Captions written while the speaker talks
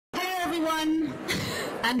everyone,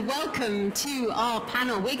 and welcome to our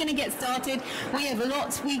panel. We're going to get started. We have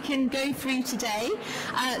lots we can go through today.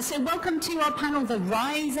 So welcome to our panel, The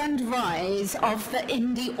Rise and Rise of the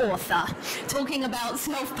Indie Author, talking about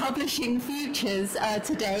self-publishing futures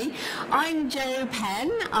today. I'm Jo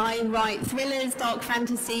Penn. I write thrillers, dark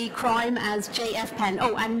fantasy, crime as JF Penn,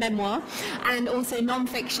 and memoir, and also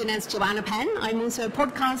non-fiction as Joanna Penn. I'm also a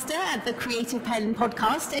podcaster at the Creative Penn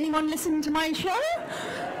podcast. Anyone listen to my show?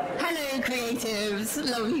 Hello creatives,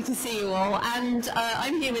 lovely to see you all. And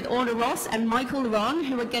I'm here with Orna Ross and Ronn,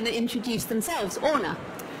 who are going to introduce themselves. Orna.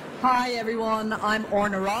 Hi everyone, I'm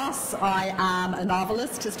Orna Ross. I am a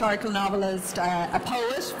novelist, historical novelist, a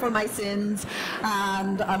poet for my sins,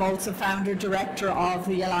 and I'm also founder-director of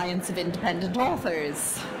the Alliance of Independent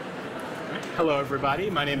Authors. Hello everybody,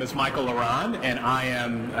 my name is Ronn, and I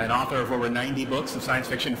am an author of over 90 books of science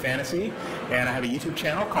fiction and fantasy, and I have a YouTube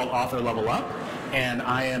channel called Author Level Up, and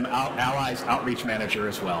I am Allies Outreach Manager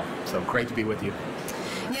as well. So great to be with you.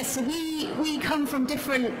 Yes, so we come from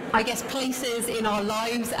different, places in our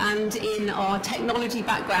lives and in our technology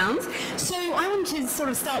backgrounds. So I want to sort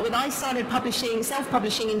of start with, I started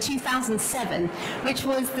self-publishing in 2007, which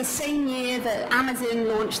was the same year that Amazon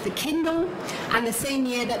launched the Kindle and the same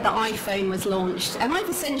year that the iPhone was launched. And I've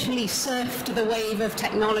essentially surfed the wave of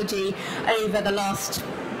technology over the last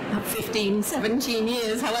 15, 17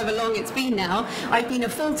 years, however long it's been now. I've been a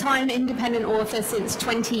full-time independent author since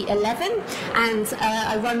 2011, and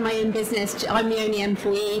I run my own business. I'm the only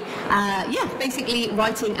employee, basically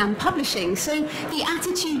writing and publishing. So the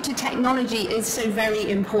attitude to technology is so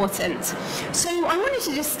very important. So I wanted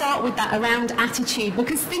to just start with that around attitude,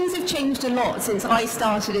 because things have changed a lot since I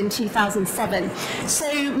started in 2007.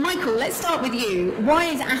 So Michael, let's start with you. Why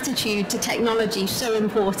is attitude to technology so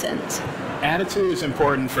important? Attitude is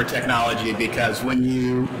important for technology because when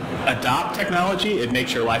you adopt technology, it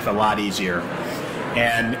makes your life a lot easier.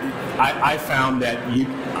 And I found that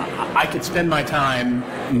I could spend my time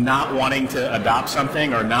not wanting to adopt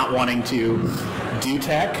something or not wanting to do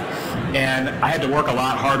tech, and I had to work a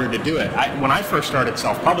lot harder to do it. When I first started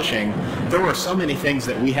self-publishing, there were so many things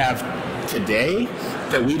that we have today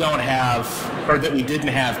that we don't have, or that we didn't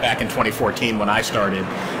have back in 2014 when I started.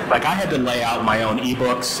 Like, I had to lay out my own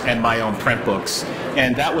ebooks and my own print books,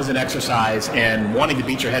 and that was an exercise in wanting to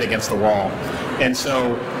beat your head against the wall. And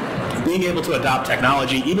so being able to adopt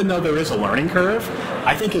technology, even though there is a learning curve,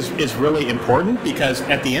 I think is really important, because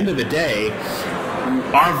at the end of the day,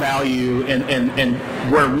 our value and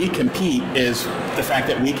where we compete is the fact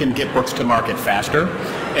that we can get books to market faster,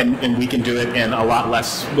 and we can do it in a lot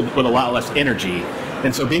less, with a lot less energy.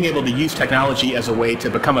 And so being able to use technology as a way to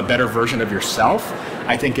become a better version of yourself,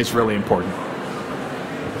 I think is really important.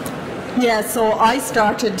 Yeah, so I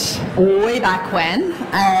started way back when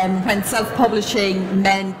self-publishing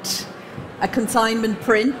meant a consignment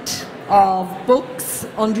print of books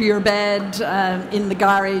under your bed, in the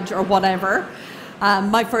garage or whatever.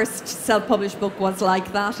 My first self-published book was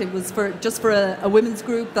like that. It was just for a women's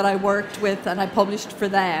group that I worked with, and I published for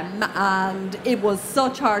them. And it was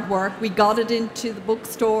such hard work. We got it into the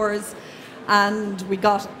bookstores, and we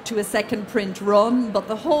got to a second print run. But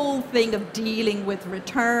the whole thing of dealing with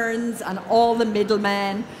returns and all the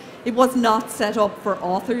middlemen, it was not set up for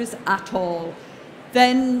authors at all.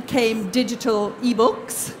 Then came digital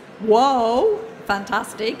ebooks. Whoa,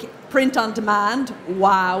 fantastic. Print on demand.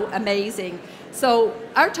 Wow, amazing. So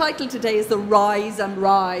our title today is The Rise and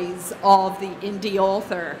Rise of the Indie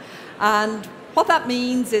Author. And what that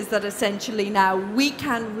means is that essentially now we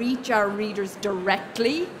can reach our readers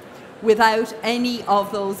directly without any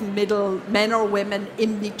of those middle men or women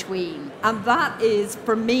in between. And that is,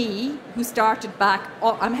 for me, who started back,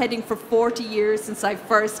 I'm heading for 40 years since I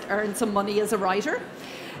first earned some money as a writer.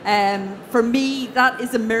 For me, that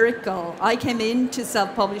is a miracle. I came into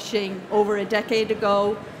self-publishing over a decade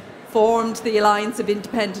ago, formed the Alliance of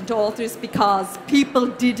Independent Authors because people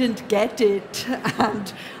didn't get it,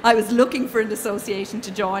 and I was looking for an association to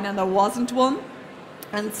join and there wasn't one.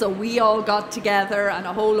 And so we all got together, and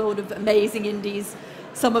a whole load of amazing indies,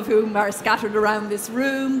 some of whom are scattered around this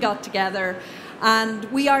room, got together, and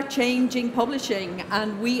we are changing publishing,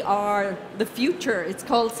 and we are the future. It's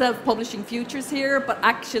called Self-Publishing Futures here, but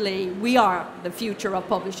actually we are the future of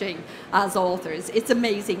publishing as authors. It's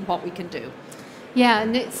amazing what we can do. Yeah,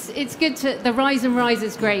 and it's good the Rise and Rise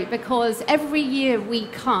is great, because every year we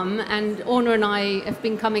come, and Orna and I have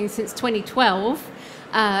been coming since 2012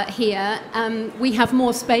 here, we have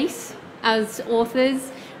more space as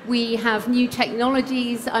authors. We have new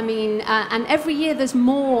technologies, and every year there's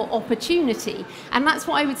more opportunity. And that's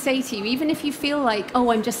what I would say to you, even if you feel like,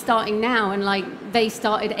 oh, I'm just starting now, and like they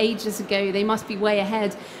started ages ago, they must be way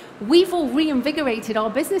ahead. we've all reinvigorated our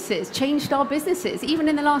businesses, changed our businesses. Even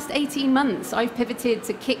in the last 18 months, I've pivoted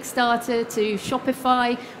to Kickstarter, to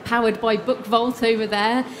Shopify, powered by BookVault over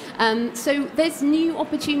there. So there's new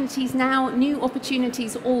opportunities now, new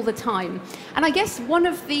opportunities all the time. And I guess one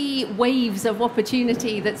of the waves of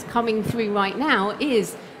opportunity that's coming through right now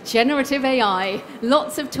is generative AI.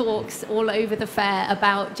 Lots of talks all over the fair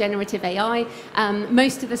about generative AI.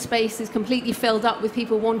 Most of the space is completely filled up with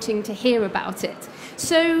people wanting to hear about it.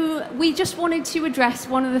 So we just wanted to address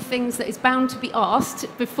one of the things that is bound to be asked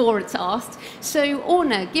before it's asked. So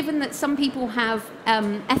Orna, given that some people have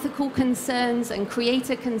ethical concerns and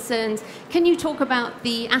creator concerns, can you talk about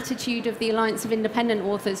the attitude of the Alliance of Independent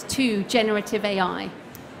Authors to generative AI?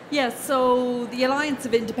 Yes, so the Alliance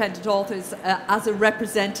of Independent Authors, as a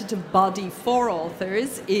representative body for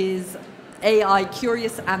authors, is AI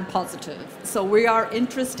curious and positive. So we are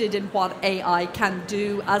interested in what AI can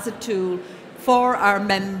do as a tool for our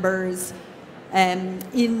members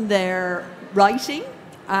in their writing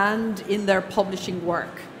and in their publishing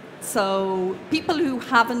work. So people who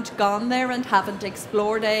haven't gone there and haven't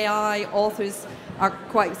explored AI,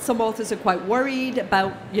 some authors are quite worried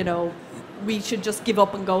about, we should just give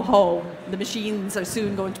up and go home. The machines are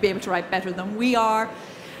soon going to be able to write better than we are.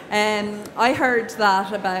 I heard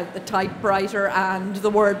that about the typewriter and the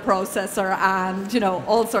word processor and,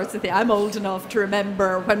 all sorts of things. I'm old enough to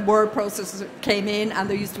remember when word processors came in and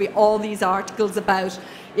there used to be all these articles about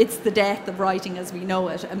it's the death of writing as we know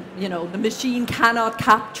it. And, the machine cannot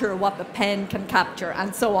capture what the pen can capture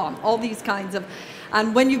and so on. All these kinds of...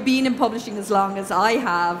 And when you've been in publishing as long as I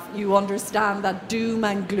have, you understand that doom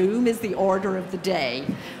and gloom is the order of the day.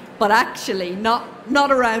 But actually, not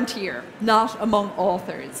around here, not among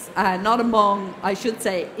authors, not among, I should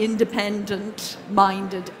say,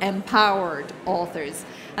 independent-minded, empowered authors.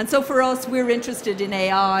 And so for us, we're interested in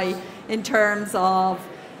AI in terms of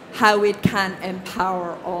how it can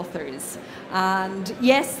empower authors. And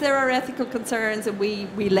yes, there are ethical concerns, and we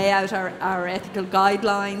lay out our ethical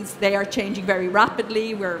guidelines. They are changing very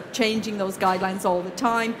rapidly. We're changing those guidelines all the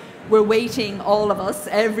time. We're waiting, all of us,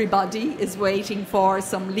 everybody is waiting for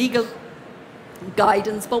some legal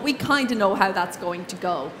guidance, but we kind of know how that's going to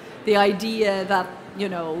go. The idea that,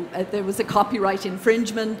 there was a copyright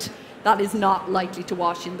infringement, that is not likely to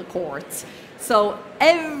wash in the courts. So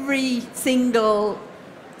every single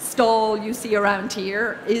stall you see around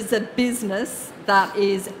here is a business that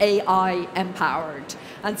is AI empowered.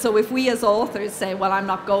 And so if we as authors say, well, I'm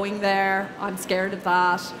not going there, I'm scared of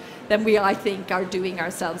that, then we, I think, are doing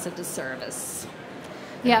ourselves a disservice.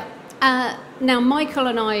 Yeah. Now, Michael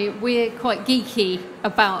and I, we're quite geeky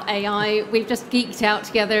about AI. We've just geeked out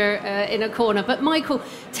together in a corner. But Michael,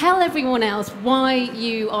 tell everyone else why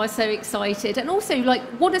you are so excited. And also,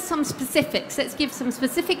 what are some specifics? Let's give some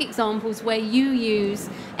specific examples where you use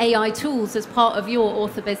AI tools as part of your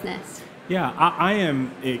author business. Yeah, I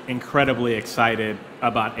am incredibly excited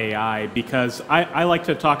about AI because I like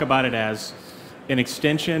to talk about it as an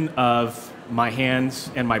extension of my hands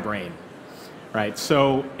and my brain. Right,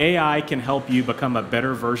 so AI can help you become a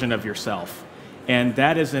better version of yourself, and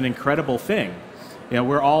that is an incredible thing.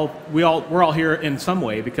 We're all here in some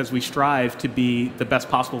way because we strive to be the best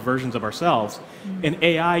possible versions of ourselves, and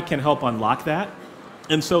AI can help unlock that.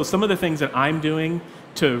 And so some of the things that I'm doing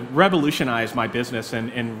to revolutionize my business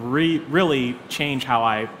and really change how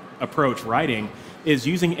I approach writing is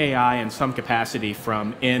using AI in some capacity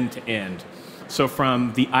from end to end. So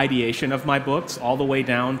from the ideation of my books all the way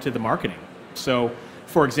down to the marketing. So,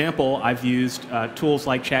 for example, I've used tools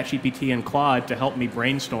like ChatGPT and Claude to help me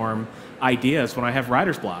brainstorm ideas when I have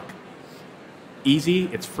writer's block. Easy,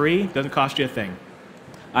 it's free, doesn't cost you a thing.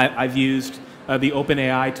 I've used the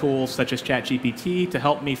OpenAI tools such as ChatGPT to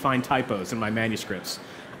help me find typos in my manuscripts.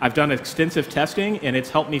 I've done extensive testing, and it's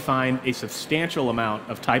helped me find a substantial amount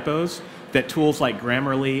of typos that tools like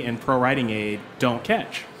Grammarly and ProWriting Aid don't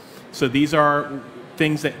catch. So these are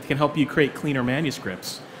things that can help you create cleaner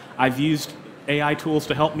manuscripts. I've used AI tools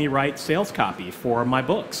to help me write sales copy for my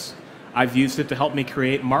books. I've used it to help me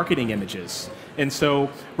create marketing images. And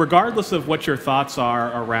so regardless of what your thoughts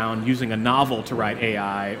are around using a novel to write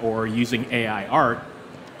AI or using AI art,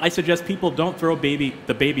 I suggest people don't throw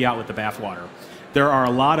the baby out with the bathwater. There are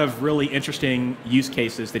a lot of really interesting use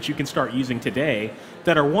cases that you can start using today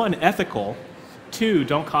that are, one, ethical, two,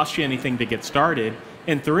 don't cost you anything to get started,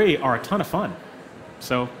 and three, are a ton of fun.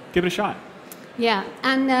 So give it a shot. Yeah,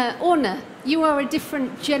 and Orna, you are a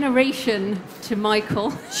different generation to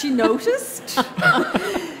Michael. She noticed.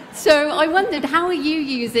 So I wondered, how are you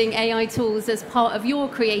using AI tools as part of your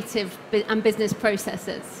creative and business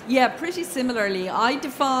processes? Yeah, pretty similarly. I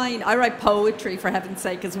write poetry, for heaven's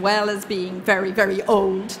sake, as well as being very, very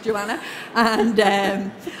old, Joanna. And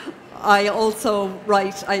I also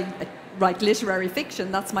write literary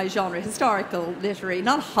fiction. That's my genre, historical literary,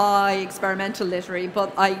 not high experimental literary,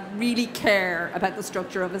 but I really care about the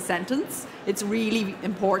structure of a sentence. It's really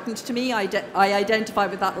important to me. I identify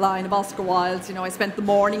with that line of Oscar Wilde's, I spent the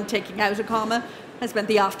morning taking out a comma, I spent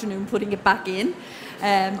the afternoon putting it back in.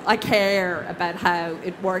 I care about how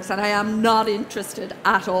it works, and I am not interested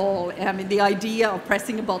at all. I mean, the idea of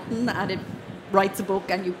pressing a button and it writes a book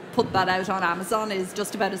and you put that out on Amazon is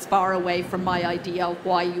just about as far away from my idea of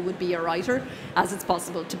why you would be a writer as it's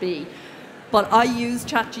possible to be. But I use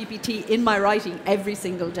ChatGPT in my writing every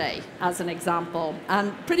single day, as an example.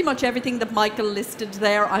 And pretty much everything that Michael listed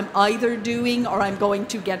there, I'm either doing or I'm going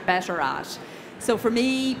to get better at. So for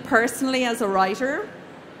me, personally, as a writer,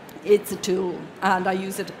 it's a tool, and I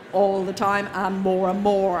use it all the time and more,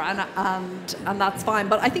 and that's fine.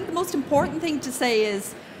 But I think the most important thing to say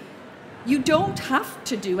is, you don't have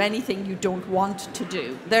to do anything you don't want to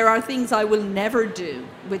do. There are things I will never do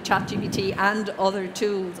with ChatGPT and other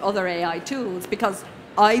tools, other AI tools, because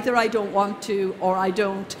either I don't want to or I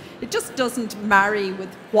don't. It just doesn't marry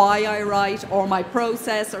with why I write or my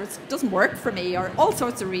process, or it doesn't work for me, or all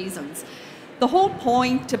sorts of reasons. The whole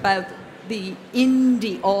point about the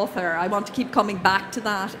indie author, I want to keep coming back to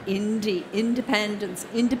that, independence,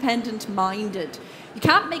 independent-minded. You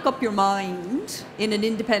can't make up your mind in an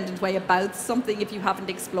independent way about something if you haven't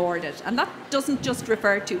explored it. And that doesn't just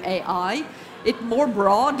refer to AI, it more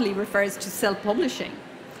broadly refers to self-publishing.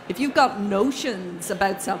 If you've got notions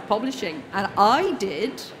about self-publishing, and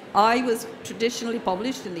I was traditionally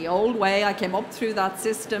published in the old way, I came up through that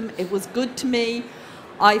system, it was good to me.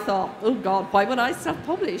 I thought, oh God, why would I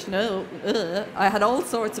self-publish? No, I had all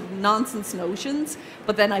sorts of nonsense notions,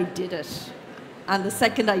 but then I did it. And the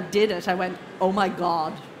second I did it, I went, oh my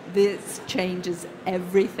God, this changes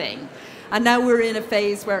everything. And now we're in a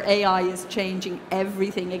phase where AI is changing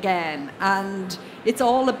everything again. And it's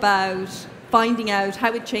all about finding out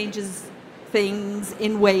how it changes things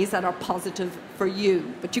in ways that are positive for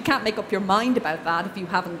you. But you can't make up your mind about that if you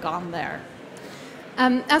haven't gone there.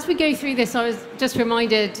 As we go through this, I was just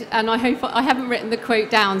reminded, and I hope I haven't written the quote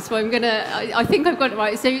down, so I think I've got it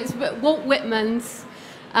right. So it's Walt Whitman's,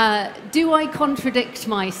 do I contradict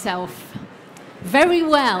myself? Very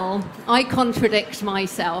well, I contradict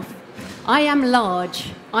myself. I am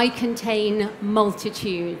large, I contain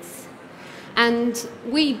multitudes. And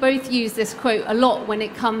we both use this quote a lot when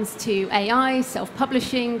it comes to AI,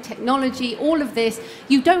 self-publishing, technology, all of this.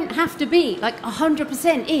 You don't have to be like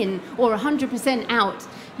 100% in or 100% out.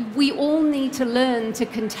 We all need to learn to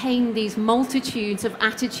contain these multitudes of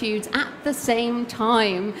attitudes at the same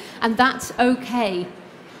time, and that's okay.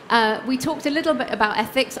 We talked a little bit about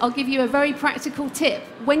ethics. I'll give you a very practical tip.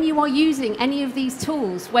 When you are using any of these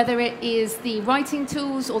tools, whether it is the writing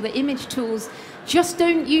tools or the image tools, just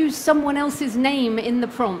don't use someone else's name in the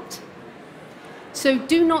prompt. So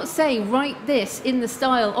do not say, write this in the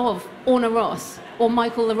style of Orna Ross or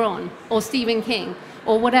Michael Ronn or Stephen King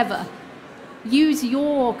or whatever. Use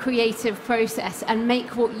your creative process and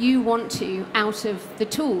make what you want to out of the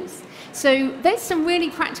tools. So there's some really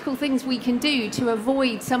practical things we can do to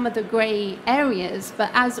avoid some of the grey areas,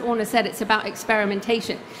 but as Orna said, it's about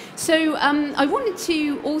experimentation. So I wanted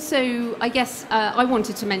to also, I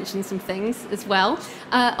wanted to mention some things as well.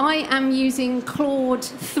 I am using Claude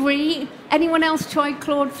 3. Anyone else tried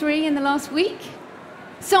Claude 3 in the last week?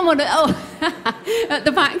 Someone, at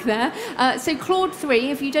the back there. So Claude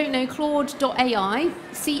 3, if you don't know, Claude.ai,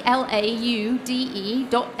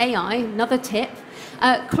 Claude.ai, another tip.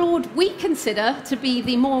 Claude, we consider to be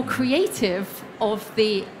the more creative of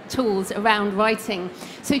the tools around writing.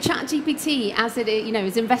 So ChatGPT, as it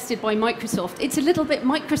is invested by Microsoft, it's a little bit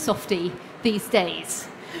Microsofty these days,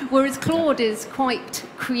 whereas Claude is quite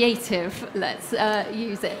creative. Let's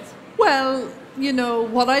use it. Well,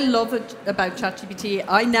 what I love about ChatGPT,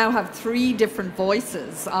 I now have 3 different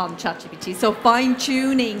voices on ChatGPT. So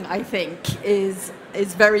fine-tuning, I think, is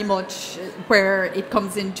very much where it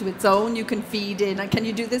comes into its own. You can feed in. And can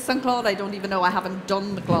you do this on Claude? I don't even know. I haven't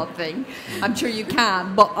done the Claude thing. I'm sure you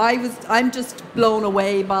can. But I'm just blown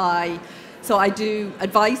away by. So I do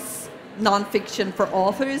advice, nonfiction for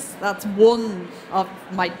authors. That's one of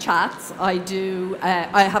my chats. I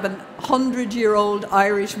have a 100-year-old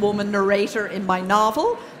Irish woman narrator in my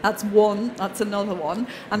novel. That's one. That's another one.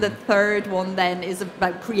 And the third one then is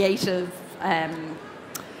about creative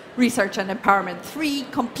research and empowerment. 3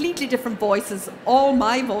 completely different voices, all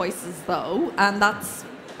my voices though, and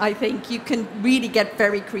I think you can really get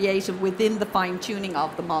very creative within the fine-tuning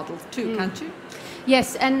of the models too, can't you?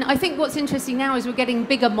 Yes, and I think what's interesting now is we're getting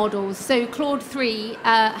bigger models. So Claude 3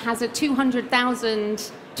 has a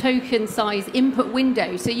 200,000 token size input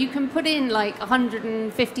window. So you can put in like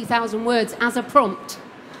 150,000 words as a prompt.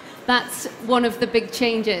 That's one of the big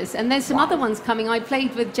changes. And there's some other ones coming. I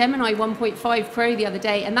played with Gemini 1.5 Pro the other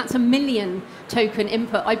day, and that's 1 million token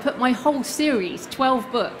input. I put my whole series,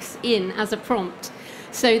 12 books, in as a prompt.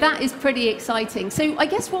 So that is pretty exciting. So I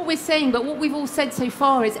guess what we're saying, but what we've all said so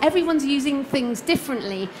far, is everyone's using things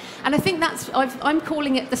differently. And I think that's, I'm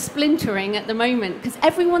calling it the splintering at the moment, because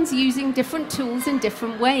everyone's using different tools in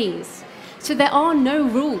different ways. So there are no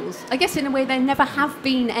rules. I guess in a way there never have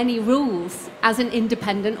been any rules as an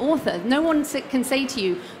independent author. No one can say to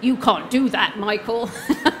you, you can't do that, Michael.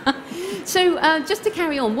 So just to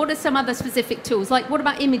carry on, what are some other specific tools? Like, what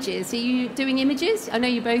about images? Are you doing images? I know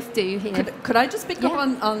you both do here. Could I just pick up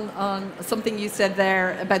on something you said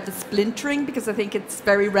there about the splintering? Because I think it's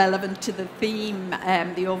very relevant to the theme,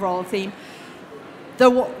 the overall theme. There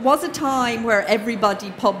was a time where everybody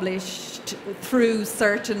published through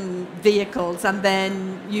certain vehicles, and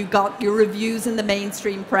then you got your reviews in the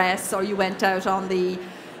mainstream press, or you went out on the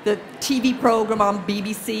TV program on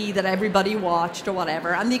BBC that everybody watched or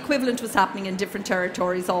whatever, and the equivalent was happening in different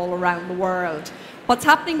territories all around the world. What's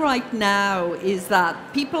happening right now is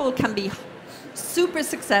that people can be super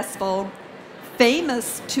successful,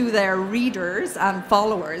 famous to their readers and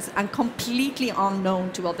followers, and completely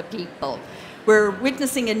unknown to other people. We're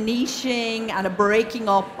witnessing a niching and a breaking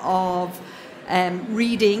up of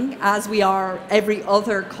reading, as we are every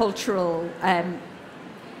other cultural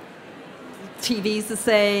TV's the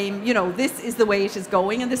same, you know, this is the way it is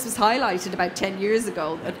going, and this was highlighted about 10 years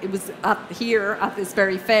ago. It was here at this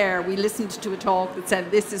very fair, we listened to a talk that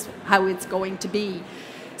said this is how it's going to be.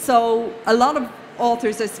 So a lot of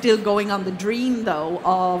authors are still going on the dream, though,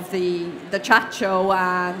 of the chat show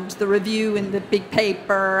and the review in the big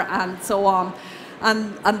paper and so on.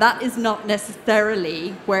 And that is not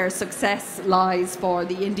necessarily where success lies for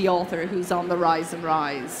the indie author who's on the rise and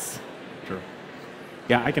rise. Sure.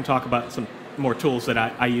 Yeah, I can talk about some more tools that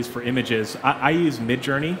I use for images. I use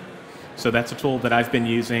Midjourney, so that's a tool that I've been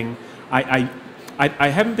using. I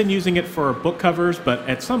haven't been using it for book covers, but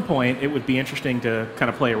at some point it would be interesting to kind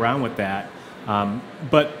of play around with that.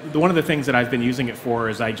 But one of the things that I've been using it for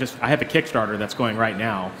is I have a Kickstarter that's going right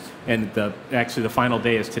now, and actually the final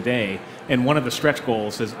day is today. And one of the stretch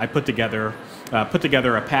goals is I put together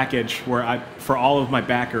a package where for all of my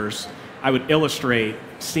backers, I would illustrate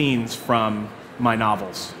scenes from my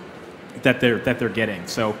novels that they're getting.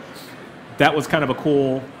 So that was kind of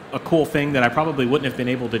a cool thing that I probably wouldn't have been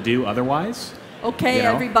able to do otherwise. Okay, you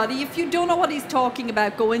know? Everybody, if you don't know what he's talking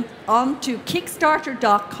about, go on to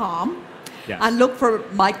Kickstarter.com. Yes. And look for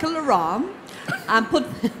Michael Ronn and put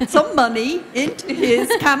some money into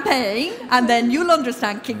his campaign, and then you'll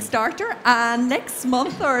understand Kickstarter, and next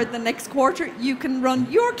month or the next quarter you can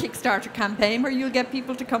run your Kickstarter campaign where you'll get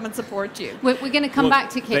people to come and support you. We're going to come back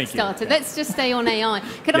to Kickstarter. Let's just stay on AI.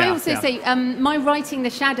 Could I also say my Writing the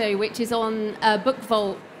Shadow, which is on Book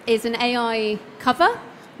Vault, is an AI cover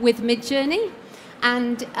with Midjourney.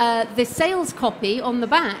 And the sales copy on the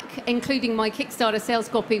back, including my Kickstarter sales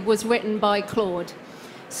copy, was written by Claude.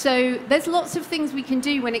 So there's lots of things we can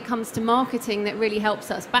do when it comes to marketing that really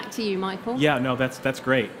helps us. Back to you, Michael. Yeah, no, that's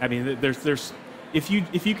great. I mean, there's if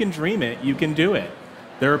you can dream it, you can do it.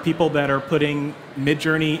 There are people that are putting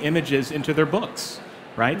Midjourney images into their books,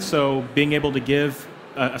 right? Mm-hmm. So being able to give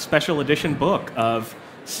a special edition book of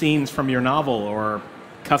scenes from your novel or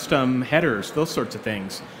custom headers, those sorts of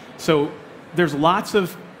things. So there's lots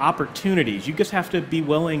of opportunities. You just have to be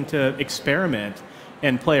willing to experiment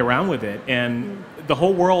and play around with it. And the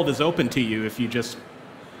whole world is open to you if you just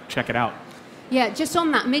check it out. Yeah, just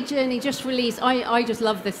on that, Midjourney just released, I just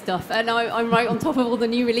love this stuff, and I'm right on top of all the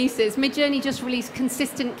new releases. Midjourney just released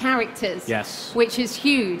consistent characters, yes, which is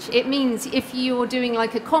huge. It means if you're doing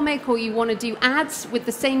like a comic or you want to do ads with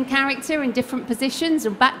the same character in different positions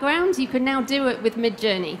and backgrounds, you can now do it with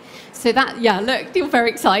Midjourney. So that, yeah, look, you're very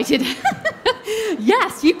excited.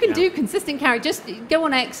 Yes, you can do consistent characters. Just go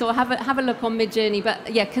on X or have a look on Midjourney,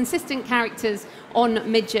 but yeah, consistent characters on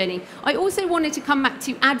Midjourney. I also wanted to come back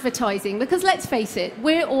to advertising, because let's face it,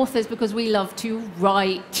 we're authors because we love to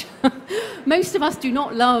write. Most of us do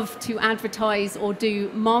not love to advertise or do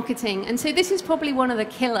marketing, and so this is probably one of the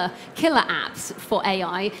killer apps for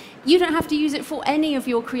AI. You don't have to use it for any of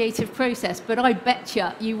your creative process, but I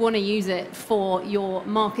betcha you want to use it for your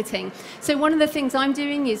marketing. So one of the things I'm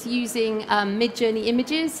doing is using Mid-Journey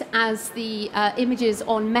images as the images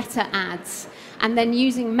on Meta ads, and then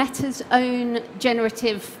using Meta's own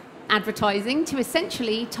generative advertising to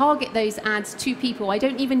essentially target those ads to people. I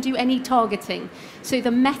don't even do any targeting. So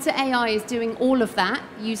the Meta AI is doing all of that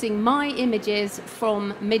using my images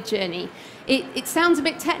from Mid-Journey. It sounds a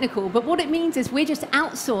bit technical, but what it means is we're just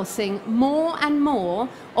outsourcing more and more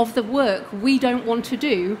of the work we don't want to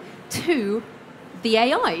do to the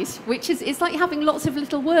AIs, which is it's like having lots of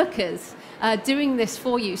little workers doing this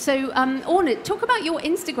for you. So Orna, talk about your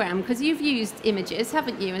Instagram, because you've used images,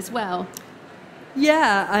 haven't you, as well?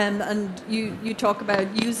 Yeah, and you talk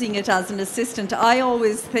about using it as an assistant. I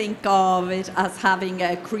always think of it as having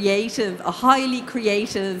a highly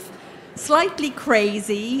creative, slightly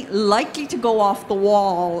crazy, likely to go off the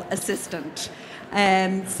wall assistant.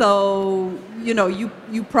 So, you know,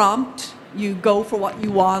 you prompt, you go for what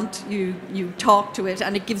you want, you talk to it,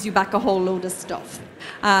 and it gives you back a whole load of stuff.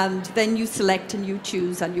 And then you select and you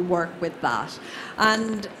choose and you work with that.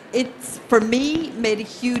 And it's, for me, made a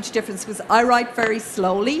huge difference because I write very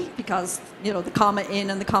slowly because, you know, the comma in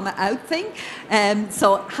and the comma out thing.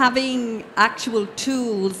 So having actual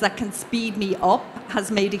tools that can speed me up has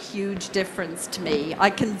made a huge difference to me. I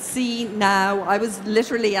can see now, I was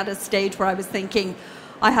literally at a stage where I was thinking,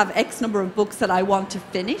 I have X number of books that I want to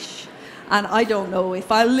finish, and I don't know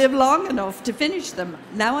if I'll live long enough to finish them.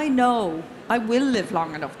 Now I know I will live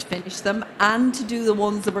long enough to finish them and to do the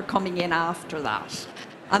ones that were coming in after that.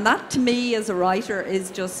 And that, to me, as a writer,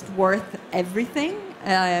 is just worth everything.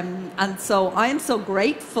 And so I am so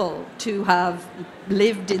grateful to have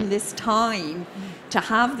lived in this time, to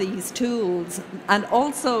have these tools, and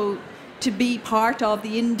also to be part of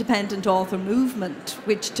the independent author movement,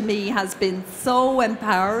 which to me has been so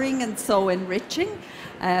empowering and so enriching.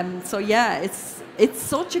 So yeah, it's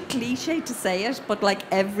such a cliche to say it, but like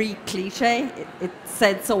every cliche, it's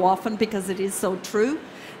said so often because it is so true.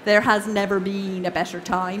 There has never been a better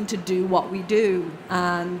time to do what we do,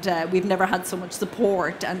 and we've never had so much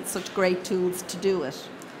support and such great tools to do it.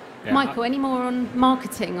 Yeah. Michael, any more on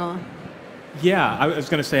marketing? Or? Yeah, I was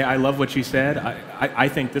going to say, I love what you said. I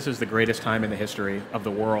think this is the greatest time in the history of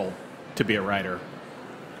the world to be a writer.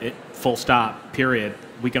 Full stop, period.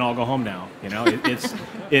 We can all go home now. You know,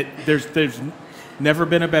 there's never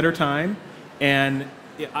been a better time, and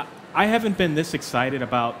I haven't been this excited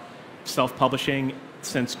about self-publishing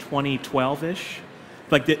since 2012-ish.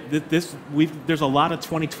 Like there's a lot of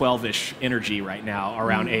 2012-ish energy right now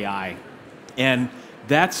around AI, and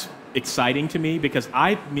that's exciting to me because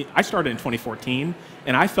I started in 2014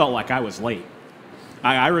 and I felt like I was late.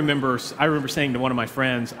 I remember saying to one of my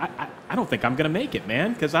friends, I don't think I'm going to make it,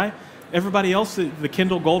 man, because everybody else, the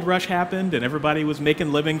Kindle Gold Rush happened and everybody was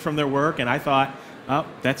making living from their work, and I thought, oh,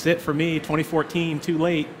 that's it for me, 2014, too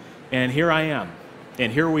late, and here I am,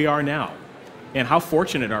 and here we are now. And how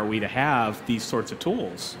fortunate are we to have these sorts of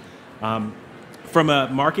tools? From a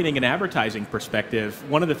marketing and advertising perspective,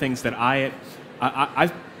 one of the things that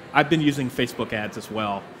I've been using Facebook ads as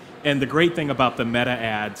well. And the great thing about the Meta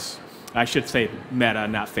ads, I should say Meta,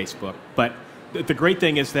 not Facebook, but the great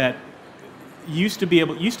thing is that you used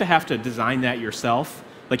to have to design that yourself.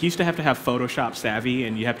 Like you used to have Photoshop savvy,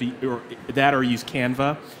 and you have to or use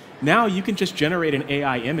Canva. Now you can just generate an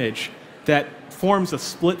AI image that forms a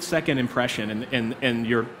split-second impression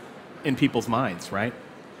in people's minds, right?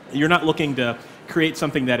 You're not looking to create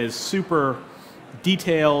something that is super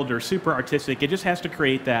detailed or super artistic. It just has to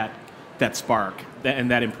create that spark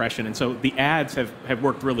and that impression. And so the ads have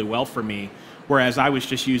worked really well for me, whereas I was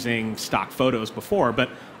just using stock photos before. But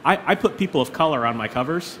I put people of color on my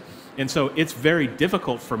covers, and so it's very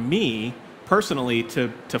difficult for me personally to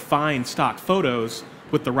find stock photos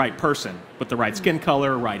with the right person, with the right skin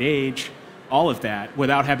color, right age, all of that,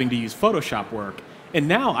 without having to use Photoshop work. And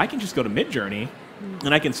now I can just go to Mid-Journey,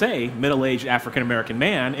 and I can say middle-aged African-American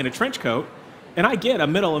man in a trench coat, and I get a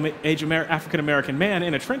middle-aged African-American man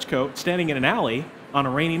in a trench coat standing in an alley on a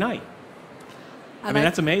rainy night. I mean,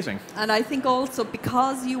 that's amazing. And I think also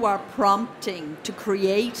because you are prompting to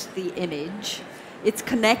create the image, it's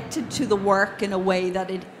connected to the work in a way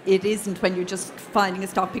that it isn't when you're just finding a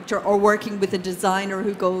stock picture or working with a designer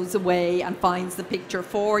who goes away and finds the picture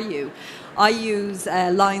for you. I use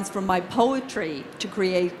lines from my poetry to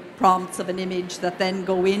create prompts of an image that then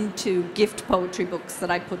go into gift poetry books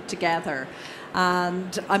that I put together.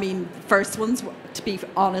 And I mean, the first ones, to be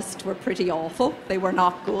honest, were pretty awful. They were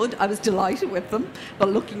not good. I was delighted with them, but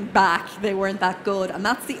looking back, they weren't that good. And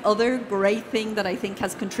that's the other great thing that I think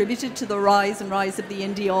has contributed to the rise and rise of the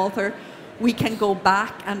indie author. We can go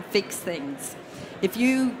back and fix things. If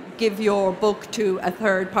you give your book to a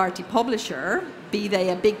third-party publisher, be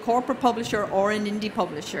they a big corporate publisher or an indie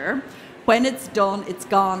publisher, when it's done, it's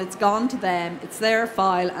gone to them, it's their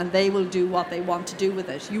file, and they will do what they want to do with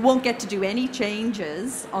it. You won't get to do any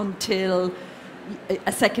changes until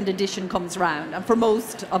a second edition comes round. And for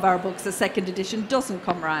most of our books, a second edition doesn't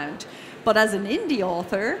come round. But as an indie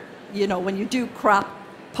author, you know, when you do crap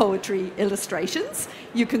poetry illustrations,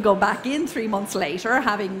 you can go back in 3 months later,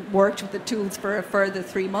 having worked with the tools for a further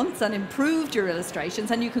 3 months and improved your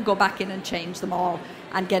illustrations, and you can go back in and change them all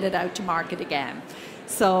and get it out to market again.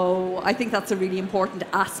 So I think that's a really important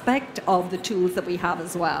aspect of the tools that we have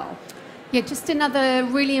as well. Yeah, just another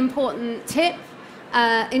really important tip.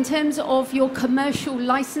 In terms of your commercial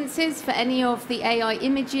licenses for any of the AI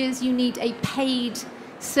images, you need a paid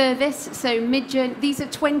service. So Midjourney, these are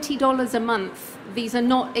 $20 a month. These are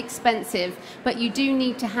not expensive, but you do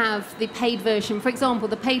need to have the paid version. For example,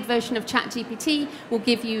 the paid version of ChatGPT will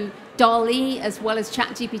give you DALL-E as well as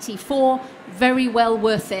ChatGPT 4, very well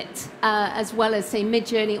worth it, as well as, say,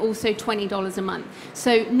 Midjourney, also $20 a month.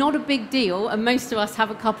 So not a big deal, and most of us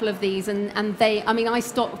have a couple of these, and they, I mean, I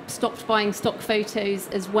stopped buying stock photos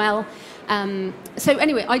as well. So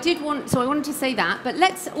anyway, I wanted to say that, but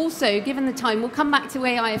let's also, given the time, we'll come back to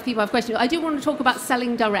AI if people have questions. I do want to talk about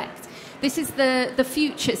selling direct. This is the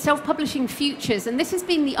future, self-publishing futures, and this has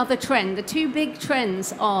been the other trend. The two big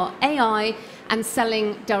trends are AI and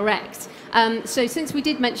selling direct. So since we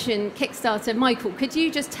did mention Kickstarter, Michael, could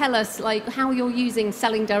you just tell us like how you're using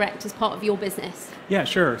selling direct as part of your business? Yeah,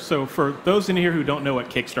 sure. So for those in here who don't know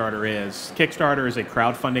what Kickstarter is a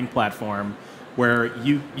crowdfunding platform where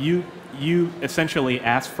you essentially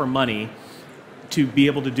ask for money to be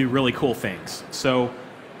able to do really cool things. So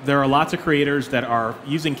there are lots of creators that are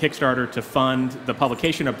using Kickstarter to fund the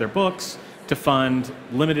publication of their books, to fund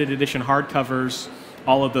limited edition hardcovers,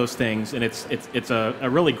 all of those things. And it's a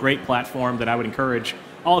really great platform that I would encourage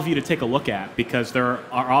all of you to take a look at, because there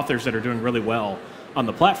are authors that are doing really well on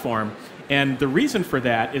the platform. And the reason for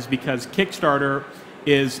that is because Kickstarter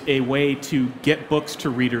is a way to get books to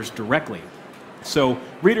readers directly. So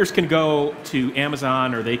readers can go to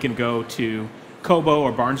Amazon, or they can go to Kobo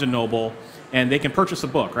or Barnes & Noble, and they can purchase a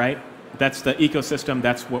book, right? That's the ecosystem.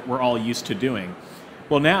 That's what we're all used to doing.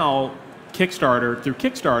 Well, now, through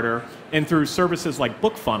Kickstarter and through services like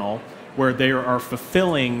BookFunnel, where they are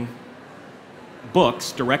fulfilling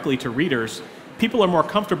books directly to readers, people are more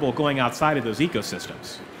comfortable going outside of those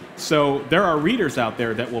ecosystems. So there are readers out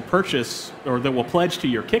there that will purchase or that will pledge to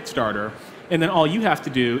your Kickstarter, and then all you have to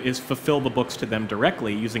do is fulfill the books to them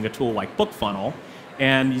directly using a tool like BookFunnel,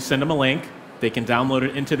 and you send them a link. They can download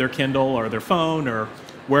it into their Kindle or their phone or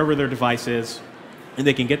wherever their device is, and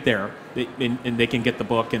they can get there, and they can get the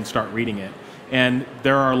book and start reading it. And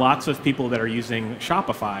there are lots of people that are using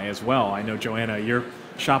Shopify as well. I know, Joanna, you're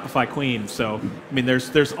Shopify queen. So, I mean,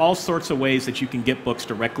 there's all sorts of ways that you can get books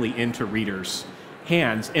directly into readers'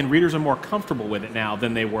 hands, and readers are more comfortable with it now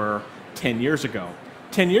than they were 10 years ago.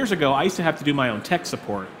 10 years ago, I used to have to do my own tech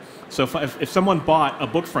support. So if someone bought a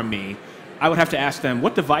book from me, I would have to ask them,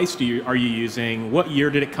 what device are you using? What year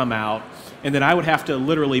did it come out? And then I would have to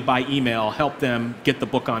literally, by email, help them get the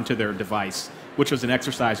book onto their device, which was an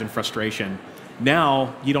exercise in frustration.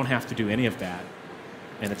 Now, you don't have to do any of that,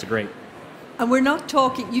 and it's great. And we're not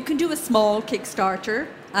talking, you can do a small Kickstarter,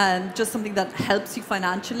 just something that helps you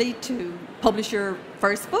financially to publish your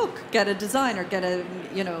first book, get a designer, get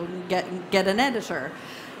an editor.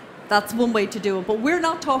 That's one way to do it, but we're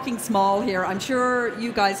not talking small here. I'm sure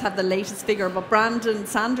you guys have the latest figure, but Brandon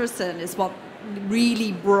Sanderson is what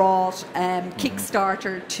really brought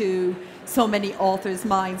Kickstarter to so many authors'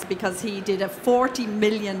 minds, because he did a £40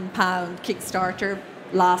 million Kickstarter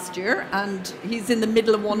last year, and he's in the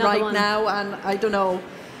middle of one now, and I don't know.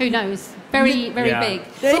 Who knows? Very big.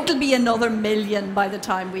 It'll be another million by the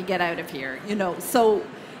time we get out of here, So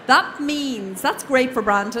that means that's great for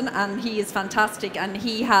Brandon, and he is fantastic, and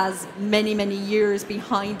he has many, many years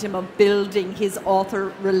behind him of building his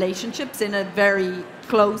author relationships in a very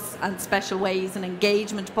close and special way. He's an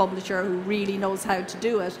engagement publisher who really knows how to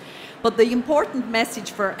do it. But the important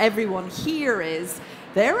message for everyone here is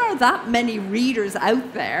there are that many readers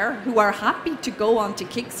out there who are happy to go onto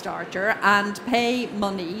Kickstarter and pay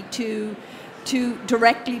money to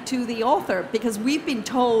directly to the author, because we've been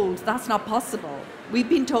told that's not possible. We've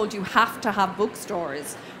been told you have to have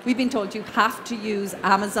bookstores. We've been told you have to use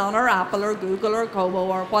Amazon or Apple or Google or Kobo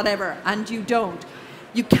or whatever, and you don't.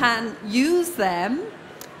 You can use them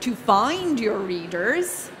to find your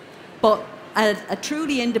readers, but a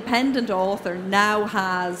truly independent author now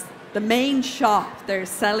has the main shop they're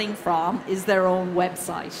selling from is their own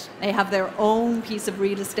website. They have their own piece of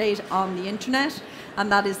real estate on the internet, and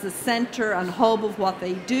that is the center and hub of what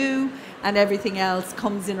they do, and everything else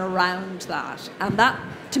comes in around that. And that,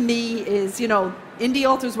 to me, is, you know, indie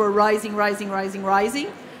authors were rising,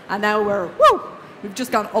 and now we've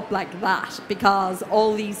just gone up like that, because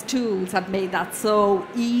all these tools have made that so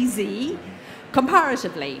easy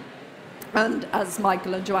comparatively. And as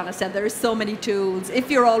Michael and Joanna said, there are so many tools. If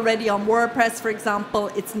you're already on WordPress, for example,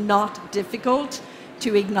 it's not difficult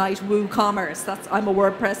to ignite WooCommerce. I'm a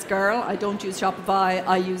WordPress girl. I don't use Shopify.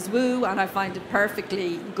 I use Woo, and I find it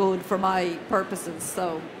perfectly good for my purposes.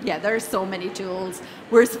 So, yeah, there are so many tools.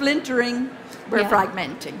 We're splintering. We're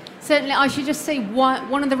fragmenting. Certainly, I should just say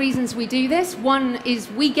one of the reasons we do this, one is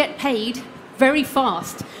we get paid very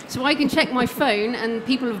fast. So I can check my phone and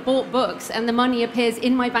people have bought books and the money appears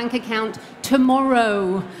in my bank account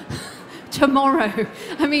tomorrow. Tomorrow.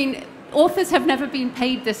 I mean, authors have never been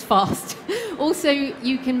paid this fast. Also,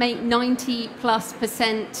 you can make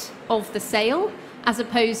 90+% of the sale as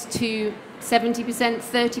opposed to 70%,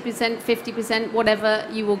 30%, 50%, whatever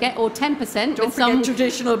you will get, or 10%. Don't forget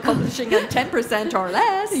traditional publishing at 10% or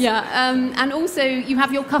less. Yeah, and also you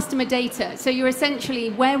have your customer data. So you're essentially,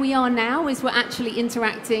 where we are now is we're actually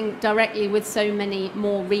interacting directly with so many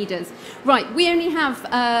more readers. Right, we only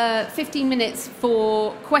have 15 minutes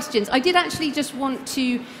for questions. I did actually just want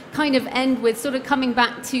to kind of end with sort of coming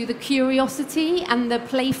back to the curiosity and the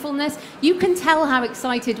playfulness. You can tell how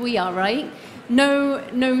excited we are, right? No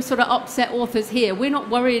sort of upset authors here. We're not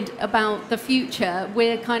worried about the future.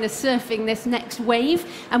 We're kind of surfing this next wave,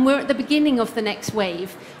 and we're at the beginning of the next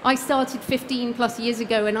wave. I started 15 plus years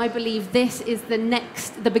ago, and I believe this is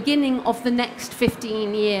the beginning of the next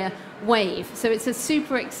 15-year wave. So it's a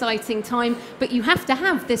super exciting time, but you have to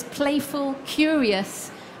have this playful,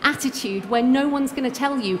 curious attitude where no one's going to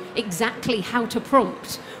tell you exactly how to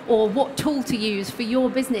prompt or what tool to use for your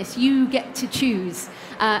business. You get to choose,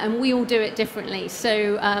 and we all do it differently.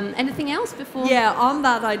 So anything else before? Yeah, on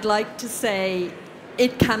that I'd like to say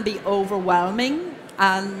it can be overwhelming,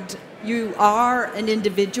 and you are an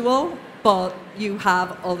individual, but you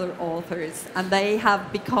have other authors, and they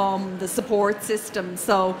have become the support system.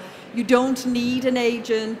 So you don't need an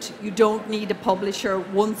agent, you don't need a publisher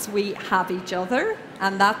once we have each other.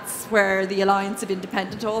 And that's where the Alliance of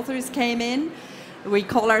Independent Authors came in. We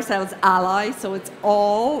call ourselves allies, so it's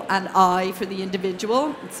all and I for the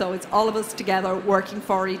individual. So it's all of us together working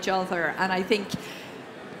for each other. And I think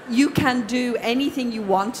you can do anything you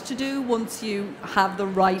want to do once you have the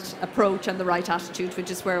right approach and the right attitude, which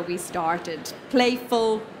is where we started.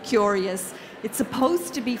 Playful, curious. It's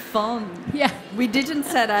supposed to be fun. Yeah. We didn't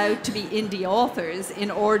set out to be indie authors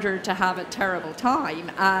in order to have a terrible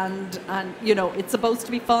time. And you know, it's supposed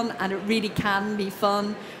to be fun, and it really can be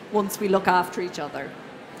fun once we look after each other.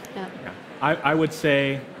 Yeah. Yeah. I would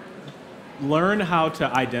say learn how to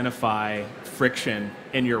identify friction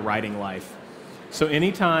in your writing life. So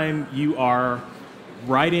anytime you are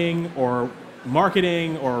writing or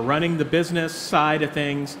marketing or running the business side of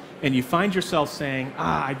things, and you find yourself saying,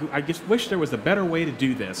 I just wish there was a better way to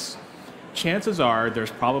do this, chances are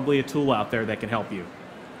there's probably a tool out there that can help you.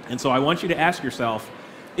 And so I want you to ask yourself,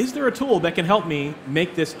 is there a tool that can help me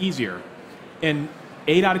make this easier? And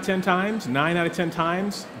 8 out of 10 times, 9 out of 10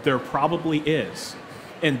 times, there probably is.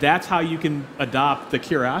 And that's how you can adopt the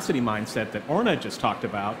curiosity mindset that Orna just talked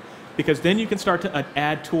about, because then you can start to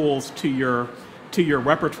add tools to your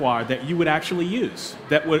repertoire that you would actually use,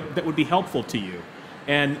 that would be helpful to you.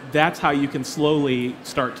 And that's how you can slowly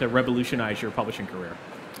start to revolutionize your publishing career.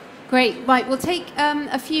 Great. Right, we'll take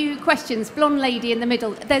a few questions. Blonde lady in the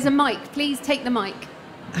middle. There's a mic. Please take the mic.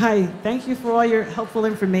 Hi. Thank you for all your helpful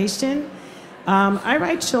information. I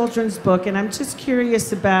write children's book, and I'm just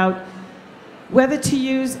curious about whether to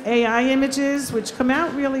use AI images, which come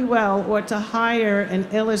out really well, or to hire an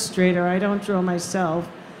illustrator. I don't draw myself.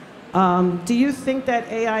 Do you think that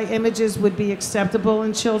AI images would be acceptable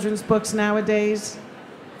in children's books nowadays?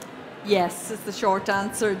 Yes, is the short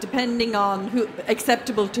answer, depending on who,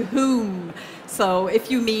 acceptable to whom. So if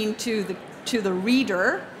you mean to the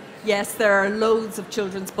reader, yes, there are loads of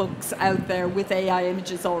children's books out there with AI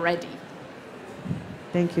images already.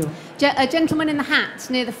 Thank you. A gentleman in the hat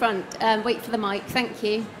near the front. Wait for the mic. Thank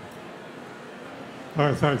you.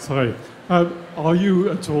 Hi, thanks. Hi. Are you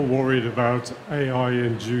at all worried about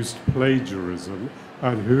AI-induced plagiarism,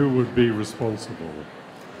 and who would be responsible?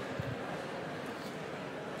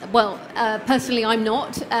 Well, personally, I'm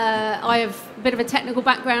not. I have a bit of a technical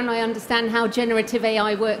background. I understand how generative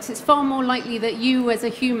AI works. It's far more likely that you, as a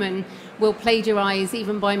human, will plagiarize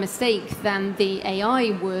even by mistake than the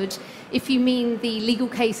AI would. If you mean the legal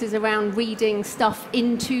cases around reading stuff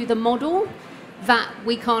into the model, that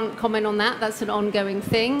we can't comment on that. That's an ongoing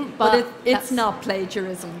thing. But it's not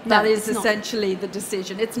plagiarism. That is essentially the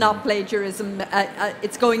decision. It's not plagiarism.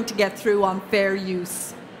 It's going to get through on fair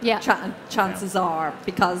use. Yeah. Chances are,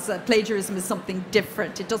 because plagiarism is something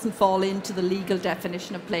different. It doesn't fall into the legal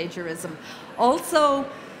definition of plagiarism. Also,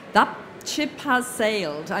 that ship has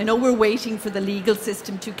sailed. I know we're waiting for the legal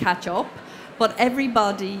system to catch up, but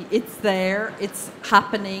everybody, it's there, it's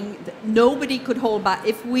happening. Nobody could hold back.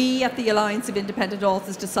 If we at the Alliance of Independent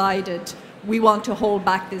Authors decided we want to hold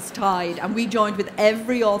back this tide, and we joined with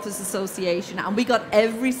every authors association, and we got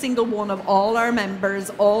every single one of all our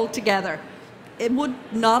members all together, it would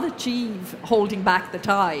not achieve holding back the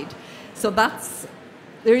tide. So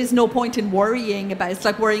there is no point in worrying about, it's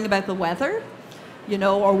like worrying about the weather, you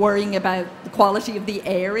know, or worrying about the quality of the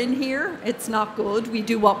air in here. It's not good. We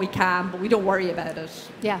do what we can, but we don't worry about it.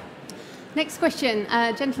 Yeah. Next question.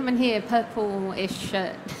 Gentleman here, purple-ish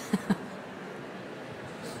shirt.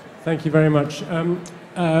 Thank you very much.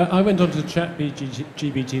 I went onto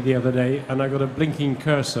ChatGPT the other day, and I got a blinking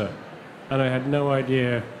cursor, and I had no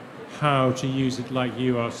idea how to use it like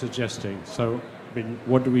you are suggesting. So, I mean,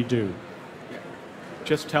 what do we do?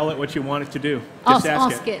 Just tell it what you want it to do. Ask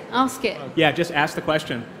Just Ask it. Yeah, just ask the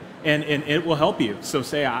question, and it will help you. So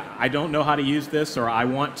say, I don't know how to use this, or I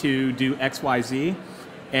want to do X, Y, Z,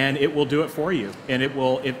 and it will do it for you. And it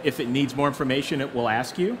will, if it needs more information, it will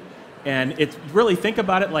ask you. And it's really, think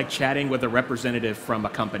about it like chatting with a representative from a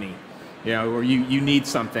company, you know, or you need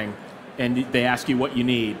something, and they ask you what you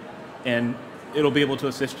need, and it'll be able to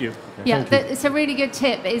assist you. Yeah, it's a really good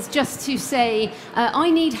tip, is just to say, I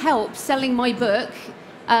need help selling my book.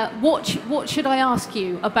 What should I ask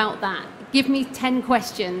you about that? Give me 10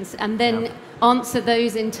 questions, and then answer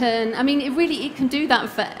those in turn. I mean, it can do that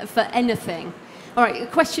for anything. All right, a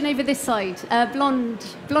question over this side.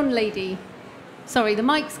 Blonde lady. Sorry, the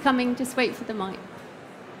mic's coming. Just wait for the mic.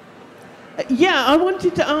 Yeah, I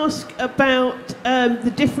wanted to ask about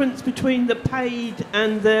the difference between the paid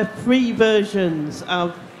and the free versions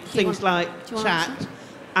of things like chat.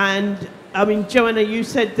 And, I mean, Joanna, you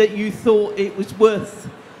said that you thought it was worth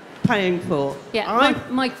paying for. Yeah,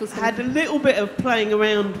 Mike was had a little bit of playing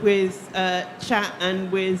around with chat and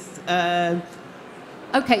with...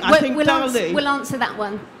 Okay, we'll answer that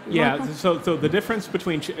one. Yeah, Michael? so the difference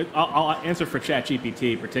between, I'll answer for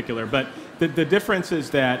ChatGPT in particular, but the difference is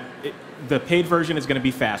that the paid version is going to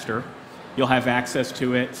be faster. You'll have access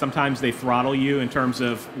to it. Sometimes they throttle you in terms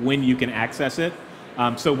of when you can access it.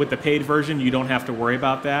 So with the paid version, you don't have to worry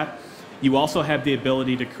about that. You also have the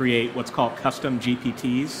ability to create what's called custom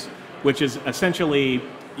GPTs, which is essentially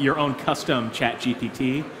your own custom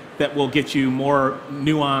ChatGPT that will get you more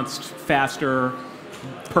nuanced, faster,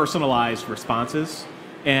 personalized responses.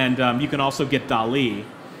 And you can also get DALL-E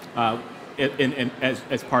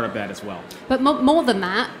as part of that as well. But more than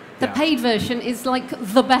that, the paid version is like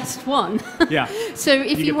the best one. Yeah. So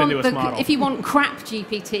if you want crap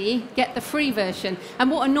GPT, get the free version.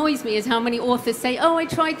 And what annoys me is how many authors say, "Oh, I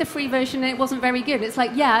tried the free version and it wasn't very good." It's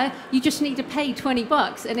like, yeah, you just need to pay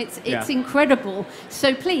 $20, and it's incredible.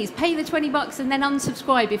 So please pay the $20 and then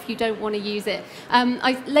unsubscribe if you don't want to use it.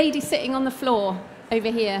 Lady sitting on the floor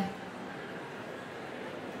over here.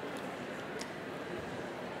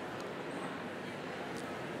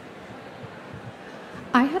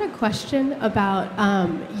 I had a question about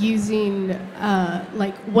using,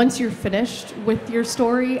 like, once you're finished with your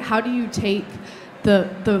story, how do you take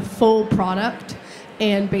the full product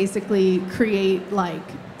and basically create, like,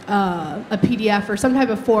 a PDF or some type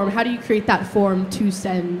of form? How do you create that form to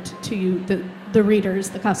send to the readers,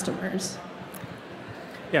 the customers?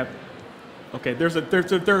 Yeah. Okay, there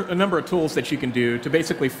are a number of tools that you can do to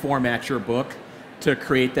basically format your book to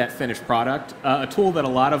create that finished product. A tool that a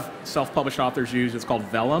lot of self-published authors use is called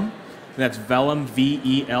Vellum. And that's Vellum,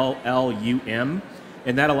 V-E-L-L-U-M.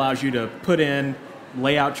 And that allows you to put in,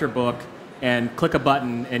 lay out your book, and click a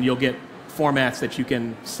button, and you'll get formats that you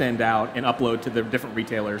can send out and upload to the different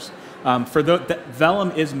retailers.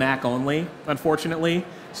 Vellum is Mac only, unfortunately.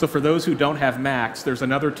 So for those who don't have Macs, there's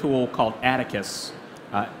another tool called Atticus,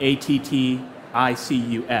 A-T-T-I-C-U-S,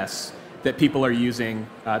 that people are using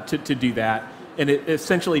to do that. And it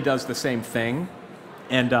essentially does the same thing,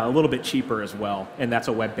 and a little bit cheaper as well, and that's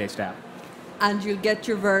a web-based app. and you'll get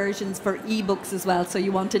your versions for ebooks as well. So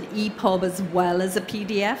you want an EPUB as well as a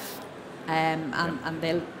PDF, and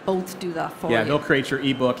they'll both do that for you. Yeah, they'll create your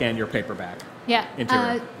ebook and your paperback. Yeah.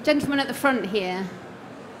 Interior. Gentleman at the front here.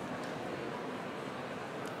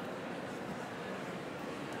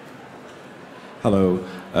 Hello,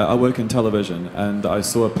 I work in television, and I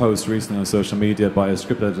saw a post recently on social media by a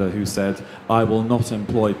script editor who said, I will not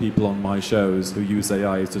employ people on my shows who use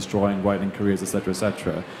AI as destroying writing careers, etc.,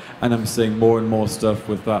 etc. And I'm seeing more and more stuff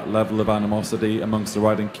with that level of animosity amongst the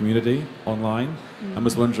writing community online. I'm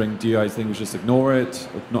just wondering, do you guys think we should just ignore it,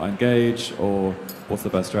 or not engage, or what's the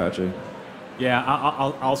best strategy? Yeah,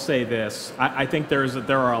 I'll say this. I think there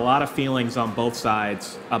are a lot of feelings on both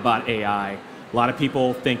sides about AI. A lot of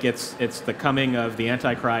people think it's the coming of the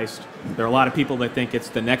Antichrist. There are a lot of people that think it's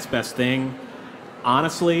the next best thing.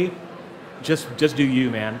 Honestly, just do you,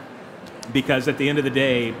 man. Because at the end of the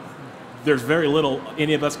day, there's very little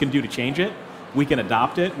any of us can do to change it. We can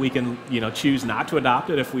adopt it. We can, choose not to adopt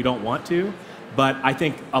it if we don't want to. But I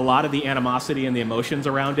think a lot of the animosity and the emotions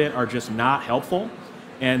around it are just not helpful,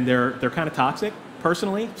 and they're kind of toxic.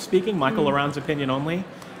 Personally speaking, Michael Laron's opinion only.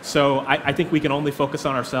 So I think we can only focus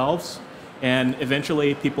on ourselves. And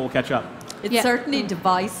eventually people will catch up. It's certainly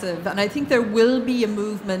divisive, and I think there will be a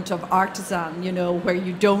movement of artisan, where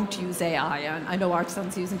you don't use AI. And I know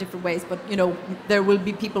artisans use in different ways, but there will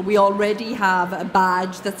be people. We already have a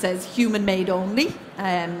badge that says human made only.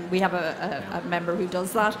 We have a member who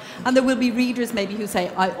does that, and there will be readers maybe who say,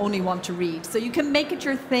 I only want to read. So you can make it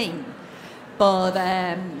your thing. But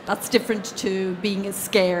that's different to being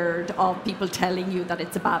scared of people telling you that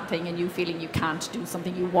it's a bad thing and you feeling you can't do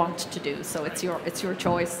something you want to do. So it's your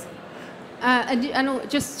choice. And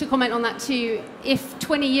just to comment on that too, if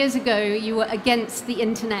 20 years ago you were against the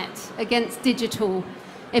internet, against digital,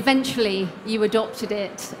 eventually you adopted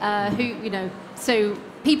it. So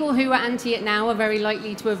people who are anti it now are very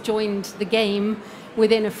likely to have joined the game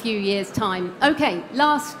within a few years' time. Okay,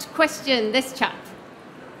 last question, this chap.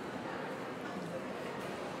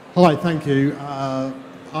 Hi, thank you.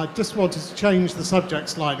 I just wanted to change the subject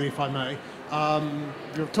slightly, if I may.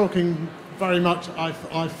 You're talking very much,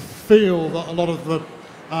 I feel that a lot of the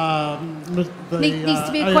needs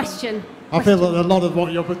to be a question. I feel that a lot of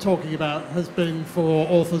what you're talking about has been for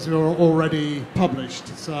authors who are already published.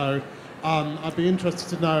 So I'd be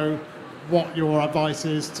interested to know what your advice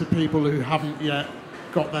is to people who haven't yet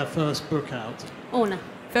got their first book out. Orna.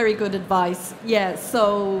 Very good advice. Yeah,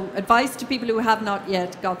 so advice to people who have not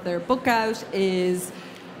yet got their book out is,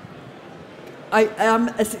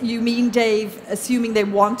 you mean, Dave, assuming they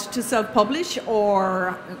want to self-publish,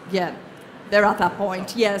 or, yeah, they're at that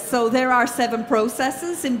point. Yeah, so there are 7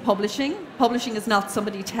 processes in publishing. Publishing is not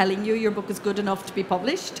somebody telling you your book is good enough to be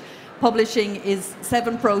published. Publishing is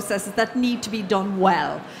 7 processes that need to be done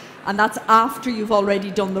well. And that's after you've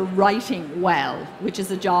already done the writing well, which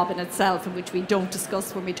is a job in itself, and which we don't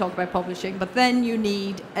discuss when we talk about publishing. But then you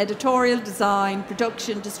need editorial design,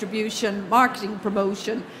 production, distribution, marketing,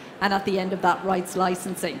 promotion, and at the end of that, rights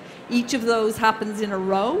licensing. Each of those happens in a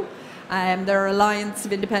row. There are Alliance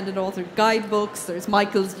of Independent Author guidebooks, there's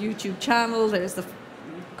Michael's YouTube channel, there's the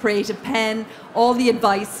Creative Penn, all the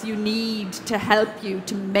advice you need to help you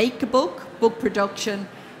to make a book, book production,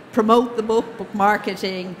 promote the book, book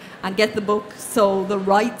marketing, and get the book so the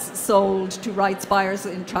rights sold to rights buyers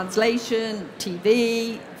in translation,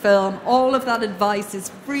 TV, film. All of that advice is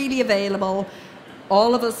freely available.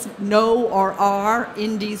 All of us know or are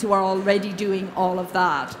indies who are already doing all of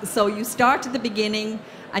that. So you start at the beginning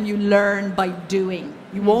and you learn by doing.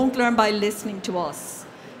 You won't learn by listening to us.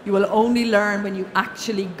 You will only learn when you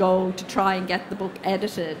actually go to try and get the book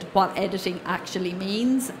edited, what editing actually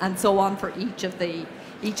means, and so on for each of the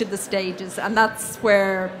stages, and that's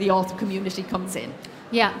where the author community comes in.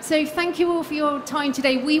 Yeah, so thank you all for your time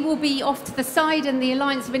today. We will be off to the side, and the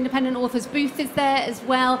Alliance of Independent Authors booth is there as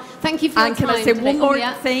well. Thank you for your time. And can I say today. one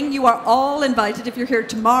more thing? You are all invited, if you're here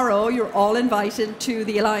tomorrow, you're all invited to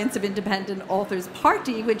the Alliance of Independent Authors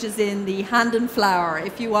party, which is in the Hand and Flower.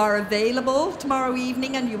 If you are available tomorrow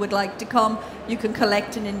evening and you would like to come, you can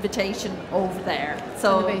collect an invitation over there.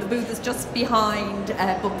 So the booth is just behind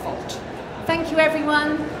Book Vault. Thank you,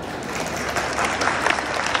 everyone.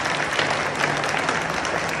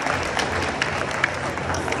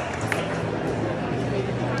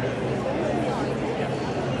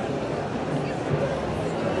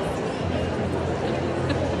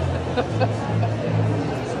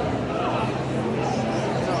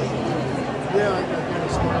 Yeah, I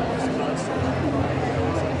got